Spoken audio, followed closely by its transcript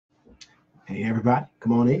Hey, everybody,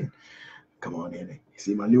 come on in. Come on in. You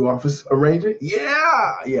see my new office arrangement?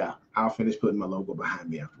 Yeah. I'll finish putting my logo behind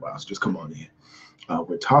me after a while. So just come on in.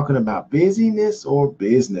 We're talking about busyness or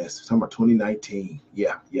business. We're talking about 2019.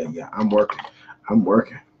 Yeah. I'm working. Come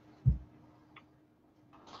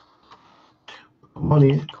on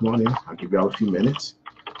in. I'll give y'all a few minutes.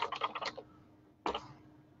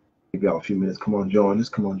 Come on, join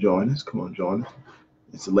us.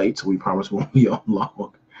 It's late, so we promise we won't be on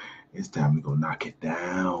long. It's time to go knock it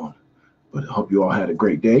down. But I hope you all had a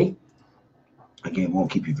great day. Again, won't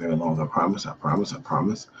keep you very long. I promise.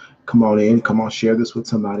 Come on in. Come on, share this with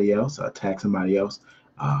somebody else. Tag somebody else.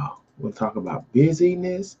 We'll talk about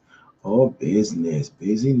busyness or business.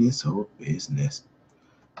 Busyness or business.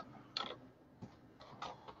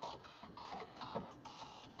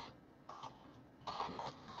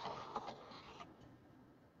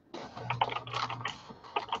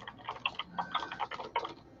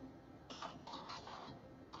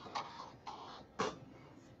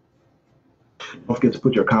 Don't forget to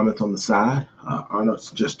put your comments on the side. Arnold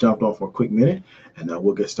just jumped on for a quick minute, and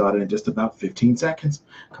we'll get started in just about 15 seconds.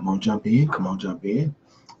 Come on, jump in. I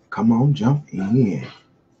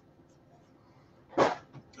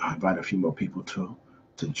invite a few more people to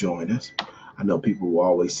join us. I know people will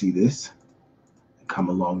always see this and come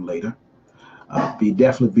along later.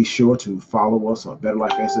 Definitely be sure to follow us on Better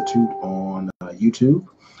Life Institute on YouTube,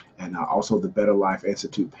 and also the Better Life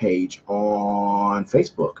Institute page on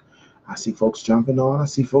Facebook. I see folks jumping on.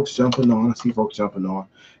 Happy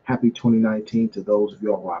 2019 to those of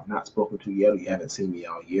you all who I've not spoken to yet, or you haven't seen me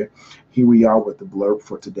all year. Here we are with the blurb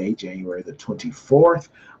for today, January the 24th.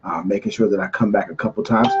 Making sure that I come back a couple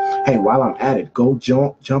times. Hey, while I'm at it, go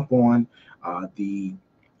jump on the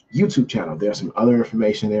YouTube channel. There's some other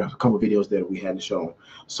information there, a couple of videos that we had to show.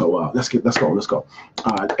 So let's go.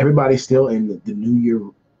 Everybody's still in the new year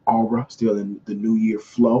aura, still in the new year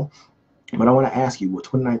flow. But I want to ask you, will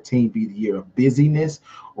 2019 be the year of busyness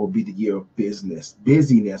or be the year of business?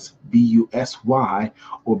 Busyness, B-U-S-Y,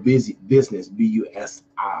 or business,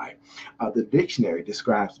 B-U-S-I. The dictionary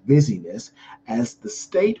describes busyness as the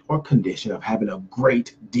state or condition of having a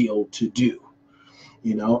great deal to do.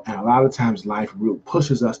 And a lot of times life really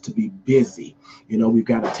pushes us to be busy. We've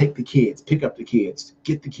got to take the kids, pick up the kids,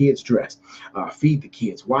 get the kids dressed, feed the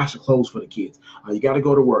kids, wash the clothes for the kids. You got to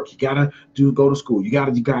go to work. You got to go to school. You got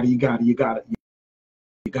it.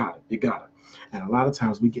 And a lot of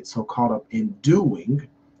times we get so caught up in doing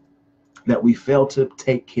that we fail to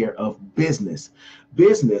take care of business.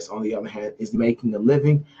 Business, on the other hand, is making a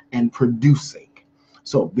living and producing.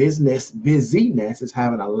 So busyness is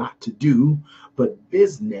having a lot to do, but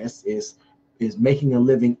business is making a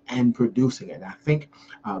living and producing it. And I think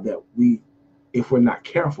that if we're not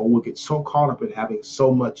careful, we'll get so caught up in having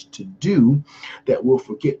so much to do that we'll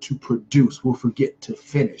forget to produce, we'll forget to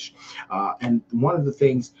finish. And one of the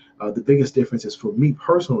things, the biggest difference is for me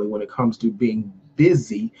personally when it comes to being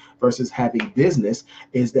busy versus having business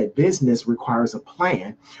is that business requires a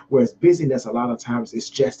plan, whereas busyness a lot of times is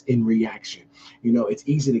just in reaction. It's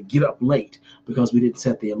easy to get up late because we didn't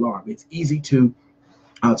set the alarm. It's easy to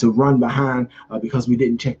run behind because we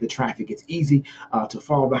didn't check the traffic. It's easy to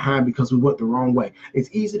fall behind because we went the wrong way. It's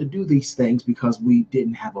easy to do these things because we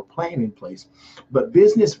didn't have a plan in place. But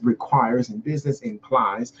business requires and business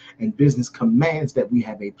implies and business commands that we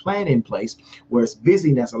have a plan in place, whereas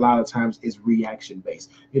busyness a lot of times is reaction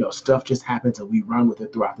based. Stuff just happens and we run with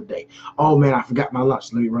it throughout the day. Oh man, I forgot my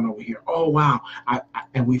lunch. Let me run over here. Oh wow.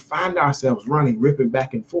 And we find ourselves ripping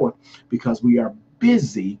back and forth because we are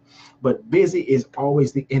busy, but busy is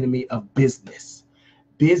always the enemy of business.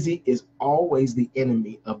 Busy is always the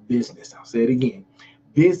enemy of business. I'll say it again.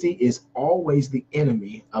 Busy is always the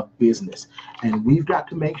enemy of business. And we've got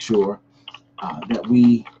to make sure that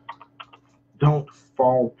we don't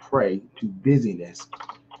fall prey to busyness,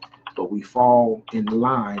 but we fall in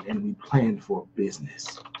line and we plan for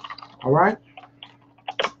business. All right?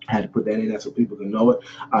 I had to put that in there so people can know it.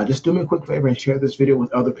 Just do me a quick favor and share this video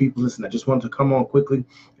with other people. Listen, I just wanted to come on quickly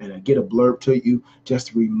and get a blurb to you just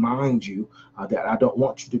to remind you that I don't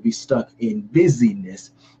want you to be stuck in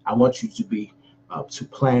busyness. I want you to be to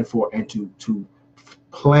plan for and to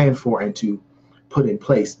put in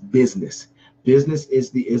place business. Business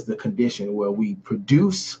is the condition where we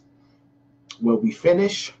produce, where we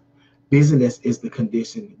finish. Busyness is the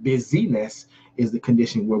condition. Busyness is the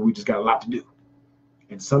condition where we just got a lot to do.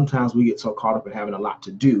 And sometimes we get so caught up in having a lot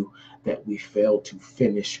to do that we fail to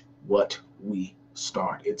finish what we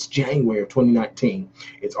start. It's January of 2019.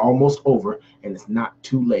 It's almost over, and it's not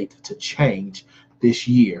too late to change this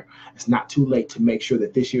year. It's not too late to make sure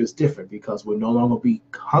that this year is different because we'll no longer be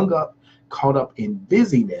hung up caught up in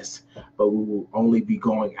busyness, but we will only be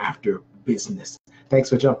going after business. Thanks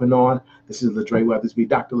for jumping on. This is Ladre Weathersby,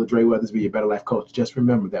 Dr. Ladre Weathersby, your Better Life Coach. Just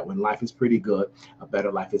remember that when life is pretty good, a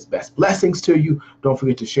better life is best. Blessings to you. Don't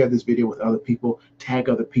forget to share this video with other people, tag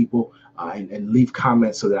other people, and leave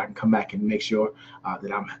comments so that I can come back and make sure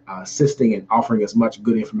that I'm assisting and offering as much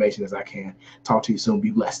good information as I can. Talk to you soon.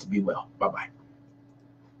 Be blessed. Be well. Bye-bye.